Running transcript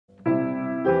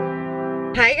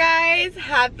Hi guys,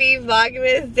 happy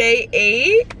Vlogmas day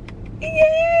 8.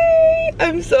 Yay!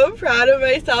 I'm so proud of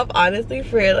myself, honestly,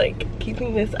 for like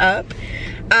keeping this up.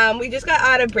 We just got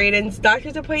out of Braden's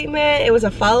doctor's appointment. It was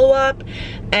a follow-up,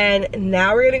 and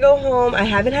now we're gonna go home. I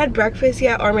haven't had breakfast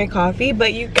yet or my coffee,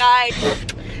 but you guys,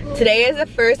 today is the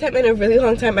first time in a really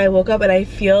long time I woke up and I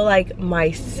feel like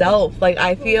myself. Like,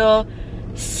 I feel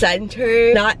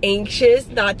centered, not anxious,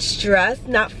 not stressed,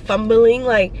 not fumbling.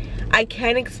 Like, I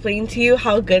can't explain to you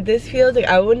how good this feels. Like,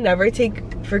 I would never take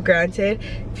for granted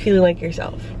feeling like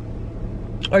yourself,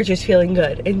 or just feeling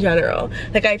good in general.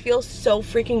 Like, I feel so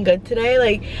freaking good today.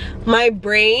 Like, my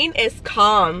brain is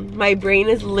calm. My brain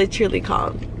is literally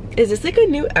calm. Is this like a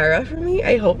new era for me?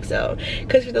 I hope so,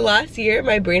 because for the last year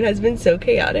my brain has been so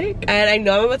chaotic, and I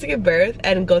know I'm about to give birth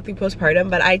and go through postpartum,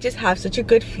 but I just have such a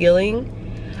good feeling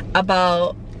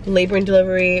about labor and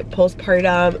delivery,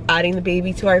 postpartum, adding the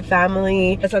baby to our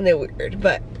family. That sounded weird,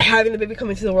 but having the baby come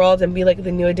into the world and be like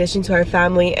the new addition to our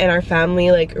family, and our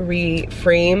family like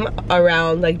reframe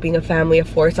around like being a family of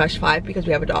 4/5, because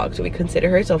we have a dog, so we consider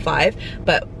her, so 5,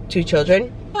 but 2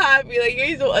 children. Happy, like, you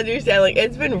guys don't understand. Like,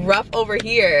 it's been rough over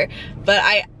here, but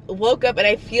I woke up and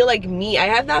I feel like me. I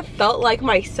have not felt like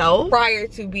myself prior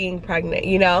to being pregnant,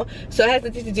 you know? So it has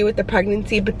nothing to do with the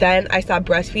pregnancy, but then I stopped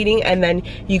breastfeeding, and then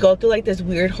you go through like this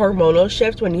weird hormonal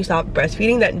shift when you stop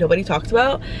breastfeeding that nobody talks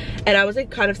about. And I was like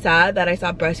kind of sad that I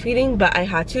stopped breastfeeding, but I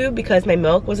had to because my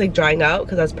milk was like drying out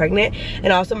because I was pregnant,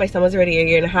 and also my son was already a 1.5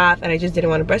 years, and I just didn't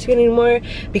want to breastfeed anymore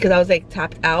because I was like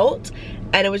tapped out.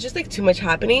 And it was just like too much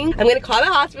happening. I'm gonna call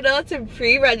the hospital to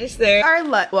pre-register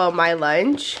my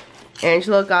lunch.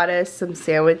 Angela got us some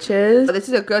sandwiches. This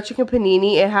is a grilled chicken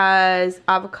panini. It has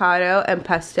avocado and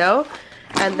pesto.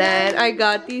 And then I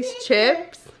got these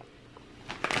chips.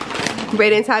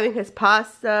 Braden's having his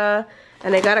pasta.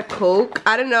 And I got a Coke.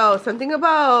 I don't know, something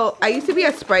about, I used to be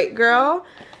a Sprite girl,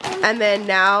 and then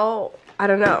now, I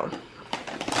don't know.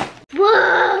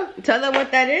 Tell them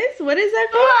what that is. What is that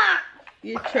called?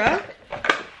 Your truck?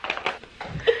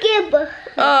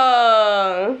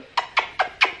 Oh.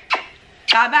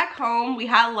 Got back home, we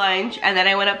had lunch, and then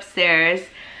I went upstairs,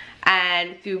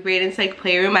 and through Braden's like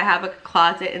playroom, I have a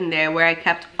closet in there where I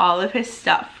kept all of his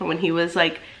stuff from when he was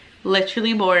like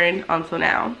literally born until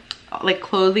now, like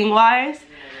clothing wise,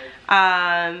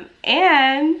 and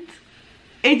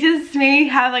it just made me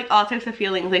have like all types of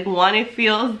feelings. Like, one, it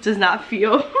does not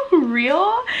feel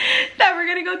real that we're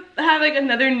gonna go have like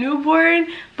another newborn,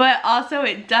 but also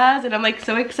it does, and I'm like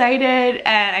so excited.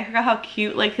 And I forgot how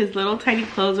cute like his little tiny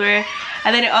clothes were,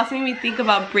 and then it also made me think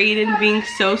about Braden being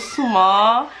so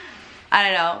small. I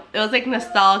don't know, it was like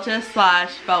nostalgia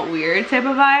slash felt weird type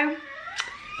of vibe,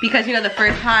 because you know, the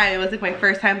first time, it was like my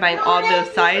first time buying all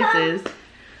those sizes.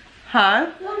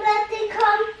 Huh?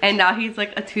 And now he's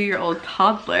like a 2-year-old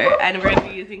toddler, and we're gonna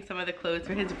be using some of the clothes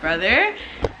for his brother.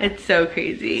 It's so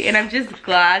crazy, and I'm just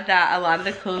glad that a lot of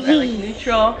the clothes are like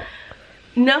neutral.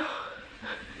 No.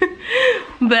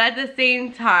 But at the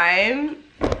same time,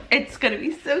 it's gonna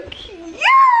be so cute.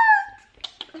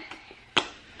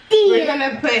 We're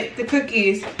gonna put the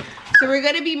cookies. So we're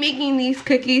gonna be making these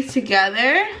cookies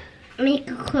together. Make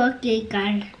a cookie,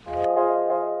 guys.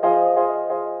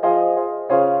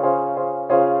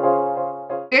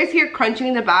 You guys hear crunching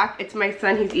in the back? It's my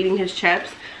son, he's eating his chips.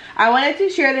 I wanted to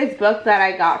share this book that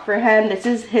I got for him. This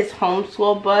is his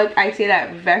homeschool book. I say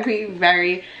that very,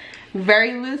 very,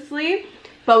 very loosely.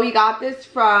 But we got this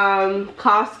from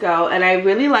Costco, and I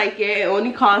really like it. It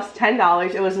only cost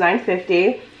 $10. It was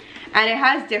 $9.50. And it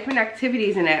has different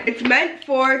activities in it. It's meant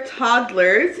for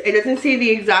toddlers. It doesn't say the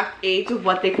exact age of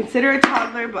what they consider a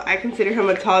toddler, but I consider him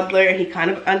a toddler, and he kind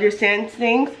of understands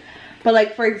things. But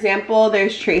like, for example,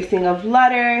 there's tracing of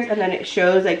letters, and then it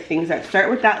shows like things that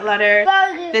start with that letter.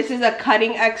 This is a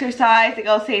cutting exercise. Like,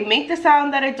 I'll say, make the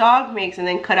sound that a dog makes, and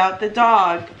then cut out the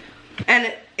dog.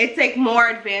 And it's like more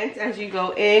advanced as you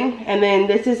go in. And then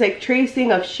this is like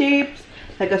tracing of shapes,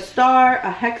 like a star, a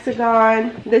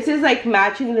hexagon. This is like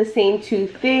matching the same 2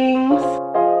 things.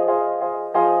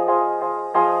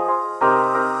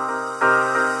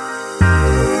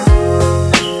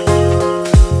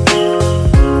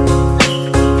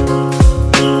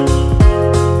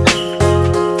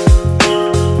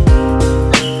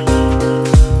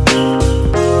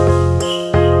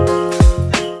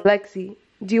 Lexi,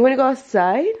 do you want to go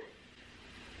outside?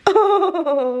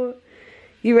 Oh,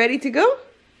 you ready to go?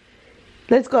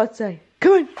 Let's go outside.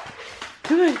 Come on.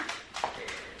 Come on.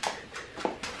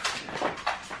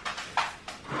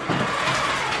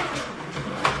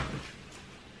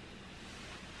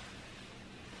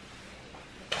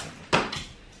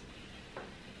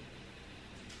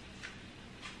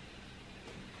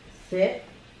 Sit.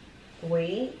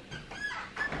 wait.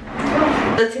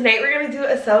 So tonight we're gonna do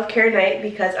a self-care night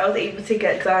because I was able to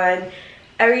get done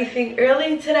everything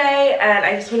early today and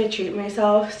I just want to treat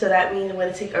myself. So that means I'm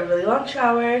going to take a really long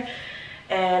shower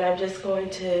and I'm just going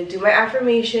to do my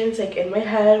affirmations like in my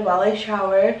head while I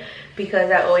shower because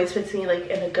that always puts me like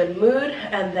in a good mood.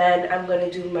 And then I'm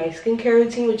going to do my skincare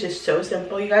routine, which is so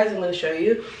simple, you guys. I'm going to show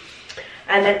you.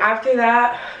 And then after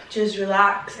that, just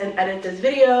relax and edit this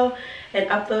video and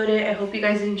upload it. I hope you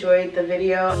guys enjoyed the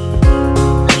video.